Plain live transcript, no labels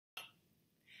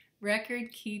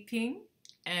Record keeping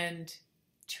and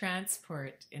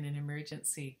transport in an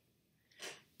emergency.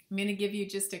 I'm going to give you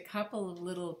just a couple of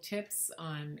little tips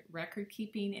on record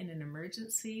keeping in an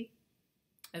emergency,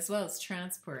 as well as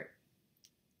transport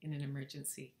in an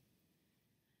emergency.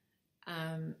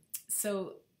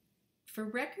 So for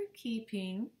record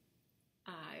keeping,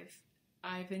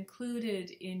 I've included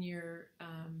in your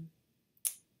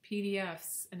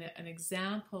PDFs an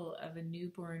example of a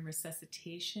newborn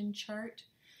resuscitation chart.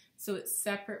 So it's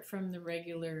separate from the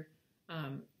regular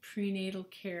prenatal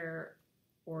care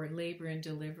or labor and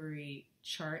delivery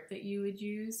chart that you would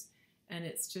use, and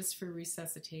it's just for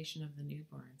resuscitation of the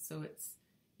newborn. So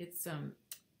it's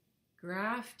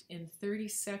graphed in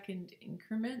 30-second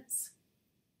increments,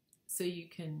 so you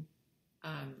can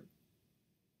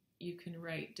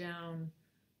write down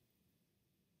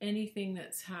anything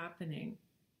that's happening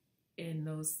in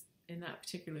that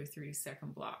particular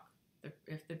 30-second block.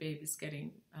 If the baby's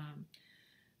getting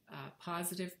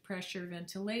positive pressure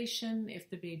ventilation, if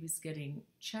the baby's getting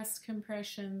chest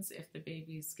compressions, if the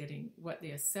baby's getting what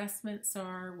the assessments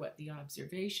are, what the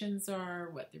observations are,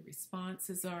 what the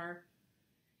responses are,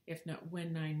 if not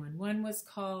when 911 was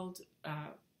called,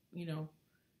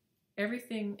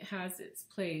 everything has its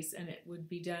place, and it would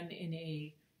be done in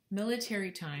a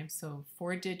military time, so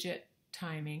 4-digit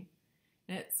timing.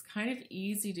 And it's kind of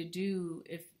easy to do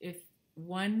if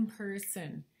one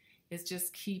person is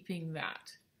just keeping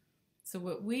that. So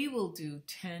what we will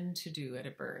tend to do at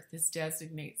a birth is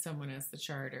designate someone as the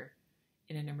charter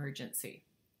in an emergency.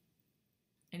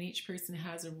 And each person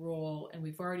has a role, and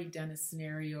we've already done a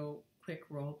scenario quick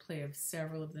role play of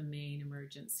several of the main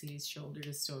emergencies: shoulder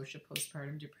dystocia,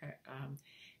 postpartum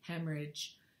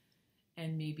hemorrhage,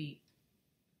 and maybe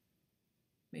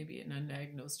an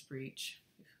undiagnosed breech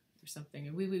or something.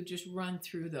 And we would just run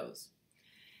through those.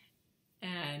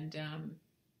 And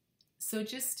so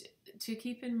just to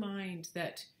keep in mind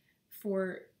that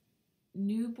for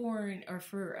newborn or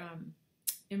for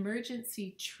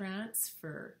emergency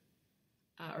transfer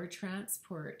or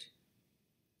transport,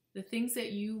 the things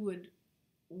that you would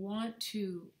want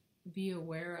to be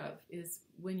aware of is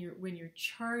when you're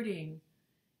charting,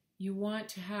 you want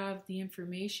to have the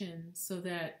information so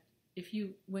that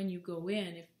when you go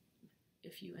in,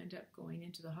 if you end up going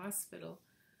into the hospital,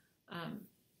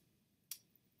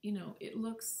 it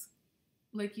looks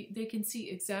like they can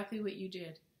see exactly what you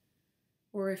did.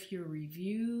 Or if you're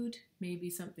reviewed, maybe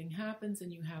something happens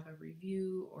and you have a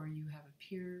review, or you have a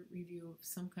peer review of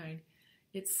some kind.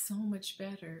 It's so much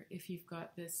better if you've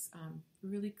got this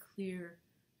really clear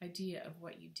idea of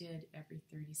what you did every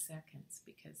 30 seconds,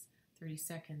 because 30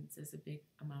 seconds is a big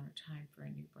amount of time for a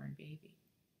newborn baby.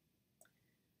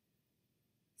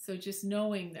 So just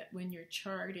knowing that when you're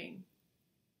charting,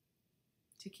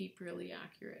 to keep really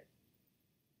accurate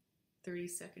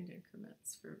 30-second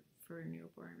increments for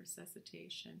newborn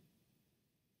resuscitation.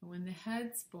 And when the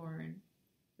head's born,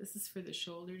 this is for the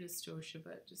shoulder dystocia,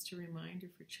 but just a reminder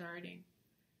for charting,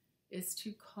 is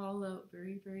to call out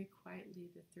very, very quietly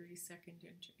the 30-second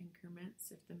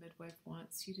increments. If the midwife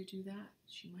wants you to do that,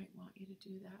 she might want you to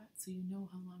do that, so you know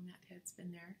how long that head's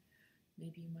been there.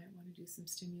 Maybe you might want to do some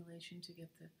stimulation to get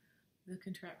the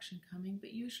contraction coming,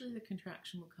 but usually the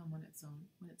contraction will come on its own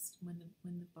when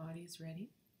the body is ready.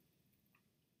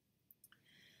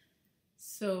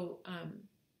 So,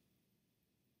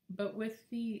 but with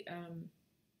the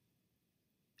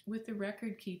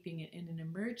record keeping in an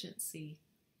emergency,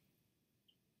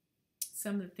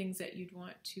 some of the things that you'd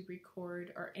want to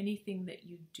record are anything that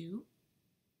you do.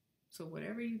 So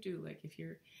whatever you do, like if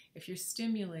you're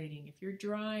stimulating, if you're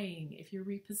drying, if you're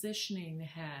repositioning the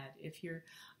head, if you're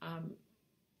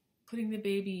putting the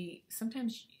baby,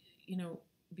 sometimes,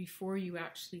 before you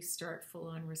actually start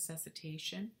full-on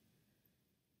resuscitation,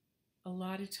 a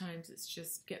lot of times it's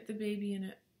just get the baby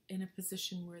in a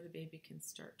position where the baby can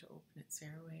start to open its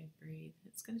airway and breathe.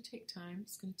 It's going to take time.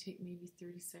 It's going to take maybe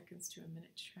 30 seconds to a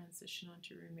minute to transition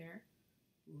onto room air.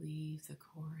 Leave the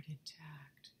cord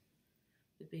intact.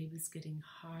 The baby's getting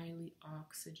highly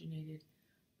oxygenated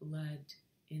blood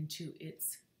into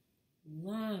its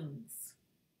lungs.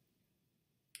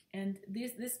 And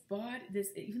this body,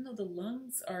 even though the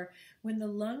lungs when the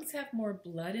lungs have more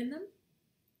blood in them,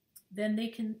 then they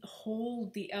can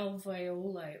hold the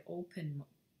alveoli open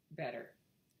better.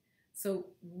 So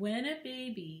when a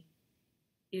baby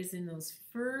is in those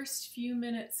first few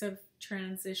minutes of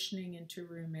transitioning into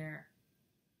room air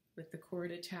with the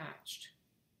cord attached,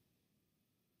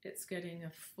 it's getting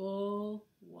a full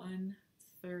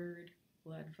 1/3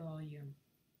 blood volume.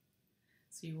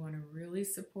 So you want to really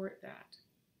support that.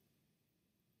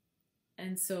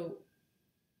 And so,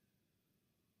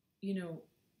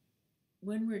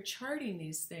 when we're charting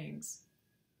these things,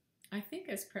 I think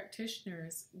as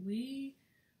practitioners, we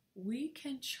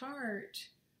can chart,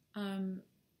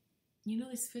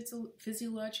 these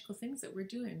physiological things that we're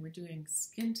doing. We're doing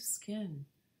skin to skin.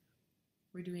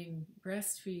 We're doing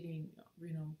breastfeeding,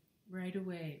 right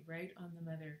away, right on the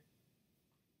mother.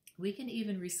 We can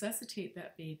even resuscitate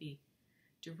that baby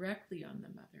directly on the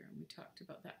mother, and we talked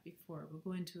about that before. We'll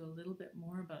go into a little bit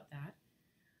more about that.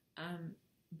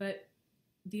 But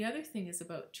the other thing is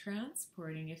about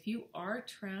transporting. If you are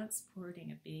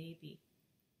transporting a baby,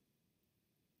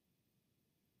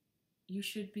 you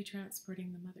should be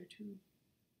transporting the mother too.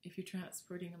 If you're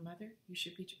transporting a mother, you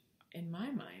should be, in my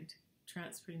mind,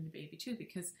 transporting the baby too,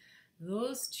 because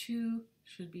those two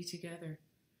should be together.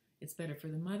 It's better for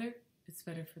the mother, it's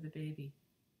better for the baby.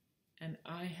 And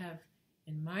I have,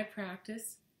 in my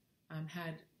practice,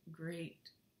 had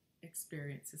great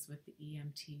experiences with the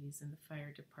EMTs and the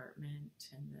fire department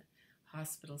and the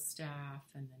hospital staff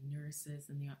and the nurses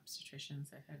and the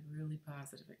obstetricians. I've had really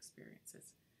positive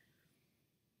experiences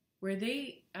where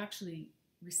they actually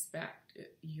respect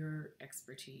your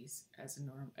expertise as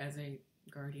a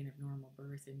guardian of normal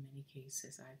birth in many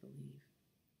cases, I believe.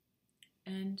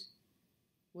 And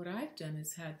what I've done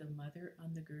is had the mother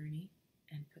on the gurney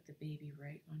and put the baby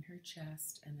right on her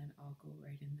chest, and then I'll go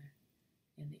right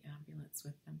in the ambulance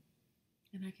with them.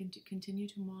 And I can continue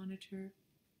to monitor,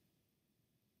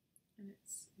 and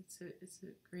it's a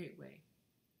great way,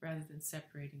 rather than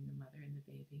separating the mother and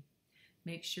the baby.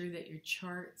 Make sure that your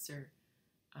charts are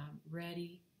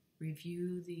ready.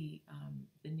 Review the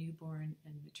newborn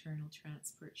and maternal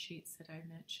transport sheets that I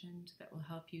mentioned that will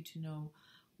help you to know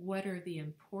what are the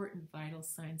important vital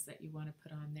signs that you want to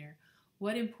put on there.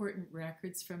 What important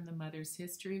records from the mother's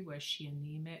history? Was she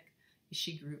anemic? Is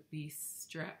she group B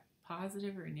strep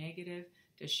positive or negative?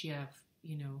 Does she have,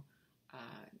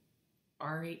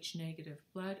 Rh negative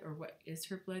blood, or what is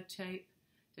her blood type?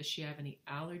 Does she have any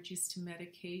allergies to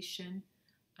medication?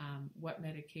 What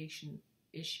medication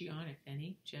is she on, if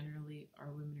any? Generally, our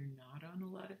women are not on a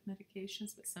lot of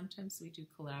medications, but sometimes we do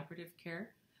collaborative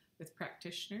care with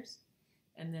practitioners,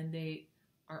 and then they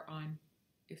are on,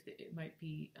 it might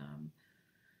be,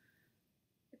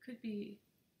 it could be,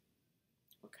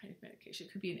 what kind of medication?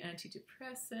 It could be an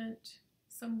antidepressant.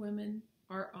 Some women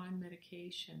are on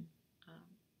medication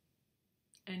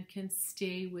and can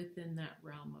stay within that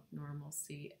realm of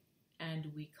normalcy,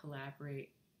 and we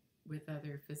collaborate with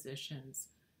other physicians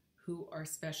who are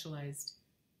specialized,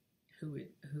 who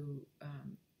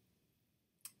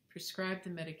prescribe the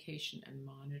medication and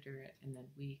monitor it, and then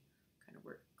we kind of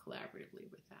work collaboratively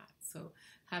with that. So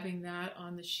having that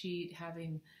on the sheet,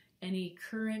 having any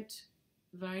current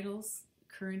vitals,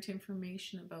 current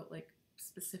information about, like,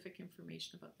 specific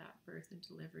information about that birth and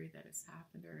delivery that has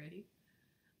happened already.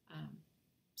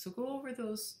 So go over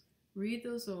those, read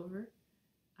those over,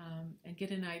 and get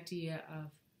an idea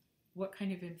of what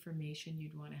kind of information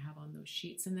you'd want to have on those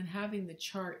sheets, and then having the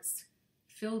charts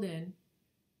filled in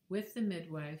with the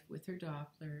midwife, with her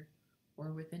Doppler,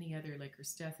 or with any other, like her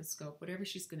stethoscope, whatever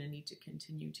she's going to need to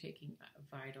continue taking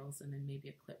vitals, and then maybe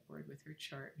a clipboard with her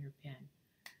chart and her pen.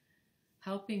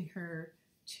 Helping her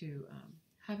to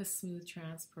have a smooth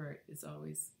transport is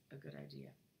always a good idea.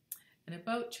 And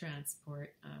about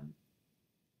transport,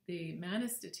 the MANA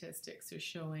statistics are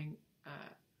showing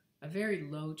a very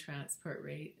low transport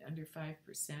rate, under 5%,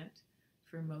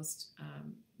 for most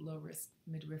low-risk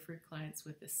midwifery clients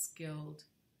with a skilled,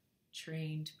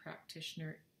 trained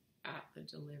practitioner at the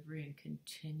delivery and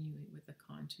continuing with the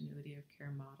continuity of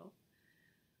care model.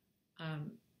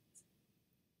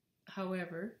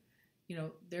 However,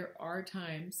 there are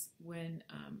times when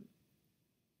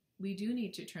we do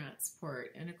need to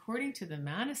transport, and according to the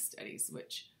MANA studies,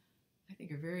 which I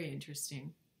think are very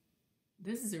interesting,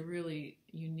 this is a really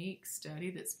unique study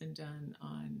that's been done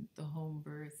on the home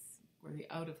birth or the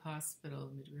out-of-hospital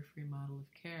midwifery model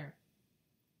of care,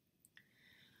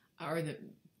 or the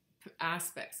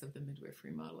aspects of the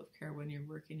midwifery model of care when you're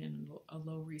working in a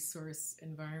low-resource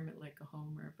environment like a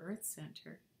home or a birth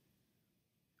center.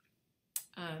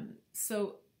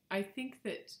 So I think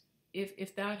that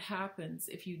if that happens,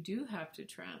 if you do have to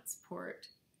transport,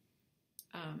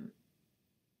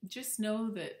 just know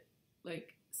that,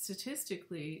 like,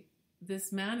 statistically,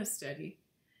 this MANA study,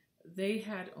 they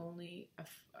had only,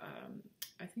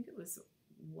 I think it was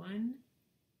one,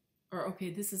 or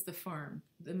okay, this is the farm.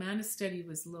 The MANA study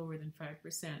was lower than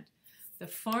 5%. The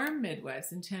farm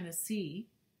midwives in Tennessee,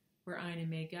 where Ina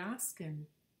May Gaskin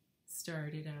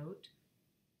started out,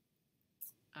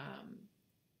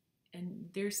 and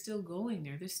they're still going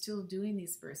there. They're still doing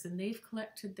these births, and they've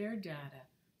collected their data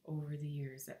over the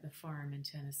years at the farm in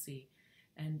Tennessee.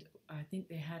 and I think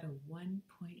they had a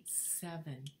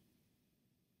 1.7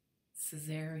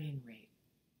 cesarean rate.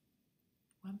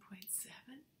 1.7?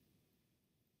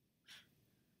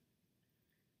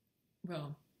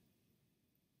 Well,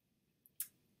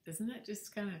 doesn't that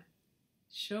just kind of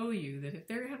show you that if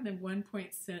they're having a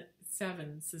 1.7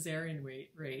 cesarean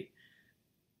rate,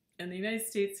 and the United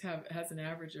States has an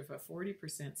average of a 40%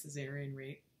 cesarean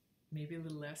rate, maybe a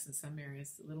little less in some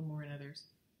areas, a little more in others.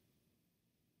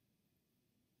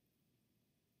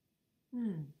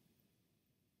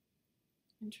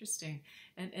 Interesting.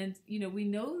 And you know, we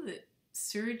know that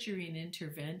surgery and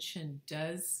intervention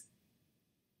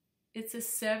it's a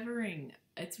severing.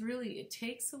 It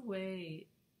takes away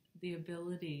the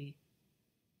ability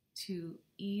to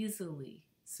easily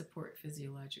support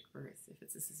physiologic birth if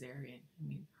it's a cesarean. I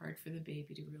mean, hard for the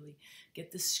baby to really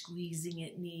get the squeezing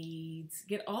it needs,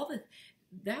 get all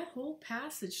that whole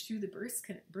passage through the birth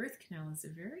canal is a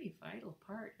very vital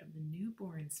part of the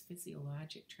newborn's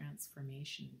physiologic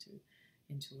transformation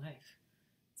into life.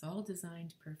 It's all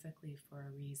designed perfectly for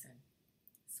a reason.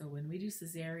 So when we do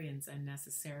cesareans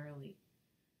unnecessarily,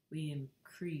 we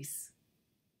increase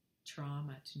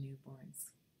trauma to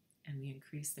newborns, and we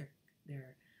increase their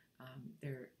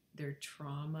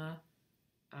trauma.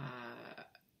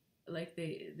 Like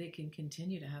they can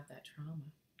continue to have that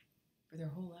trauma for their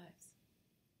whole lives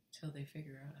till they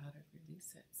figure out how to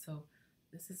release it. So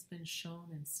this has been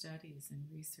shown in studies and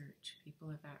research. People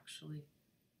have actually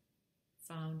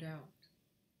found out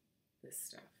this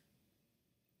stuff,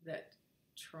 that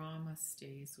trauma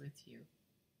stays with you.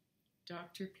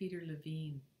 Dr. Peter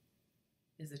Levine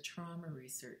is a trauma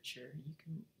researcher.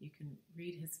 You can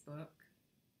read his book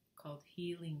called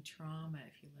Healing Trauma,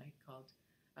 if you like,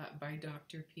 by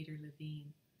Dr. Peter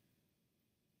Levine.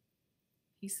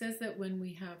 He says that when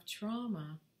we have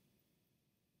trauma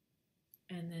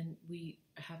and then we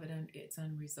have it's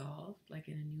unresolved, like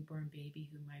in a newborn baby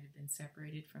who might have been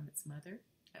separated from its mother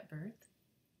at birth,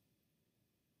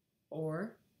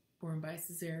 or born by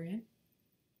cesarean,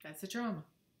 that's a trauma.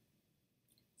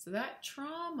 So that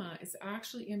trauma is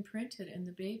actually imprinted in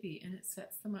the baby, and it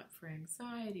sets them up for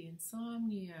anxiety,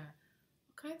 insomnia,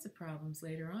 all kinds of problems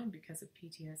later on because of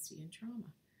PTSD and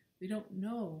trauma. We don't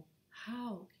know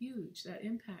how huge that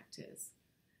impact is.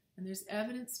 And there's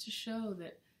evidence to show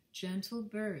that gentle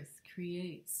birth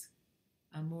creates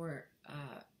a more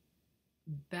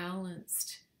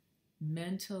balanced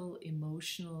mental,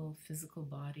 emotional, physical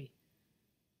body,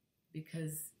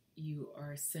 because you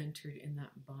are centered in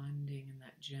that bonding and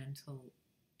that gentle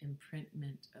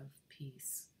imprintment of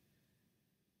peace.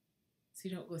 So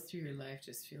you don't go through your life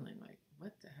just feeling like,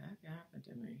 what the heck happened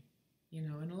to me? You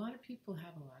know, and a lot of people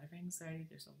have a lot of anxiety.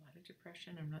 There's a lot of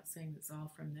depression. I'm not saying it's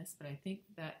all from this, but I think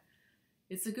that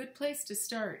it's a good place to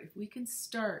start. If we can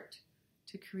start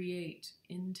to create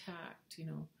intact, you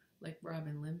know, like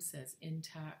Robin Lim says,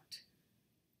 intact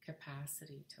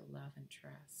capacity to love and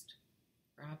trust.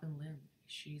 Robin Lim,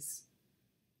 she's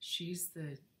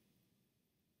the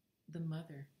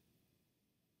mother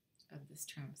of this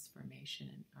transformation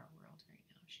in our world right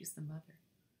now. She's the mother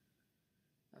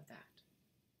of that.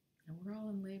 And we're all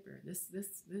in labor.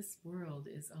 This world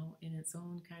is all in its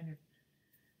own kind of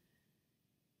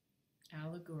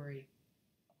allegory.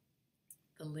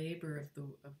 The labor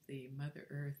of the Mother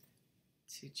Earth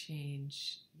to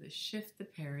shift the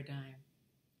paradigm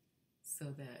so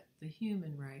that the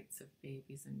human rights of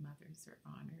babies and mothers are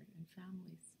honored, and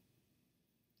families.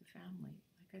 The family,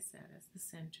 like I said, as the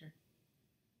center,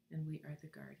 and we are the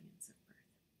guardians of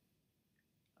birth.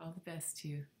 All the best to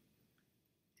you.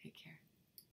 Take care.